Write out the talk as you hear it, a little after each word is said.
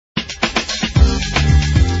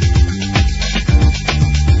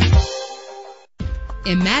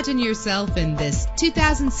Imagine yourself in this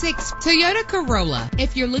 2006 Toyota Corolla.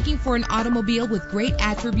 If you're looking for an automobile with great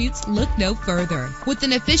attributes, look no further. With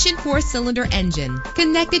an efficient 4-cylinder engine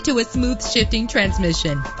connected to a smooth shifting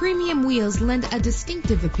transmission, premium wheels lend a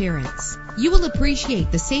distinctive appearance. You will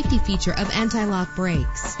appreciate the safety feature of anti-lock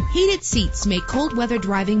brakes. Heated seats make cold weather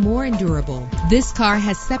driving more endurable. This car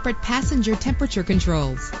has separate passenger temperature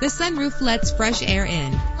controls. The sunroof lets fresh air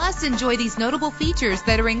in. Plus, enjoy these notable features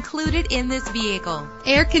that are included in this vehicle: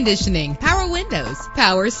 air conditioning, power windows,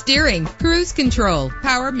 power steering, cruise control,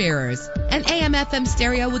 power mirrors, an AM/FM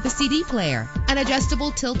stereo with a CD player, an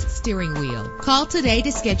adjustable tilt steering wheel. Call today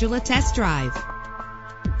to schedule a test drive.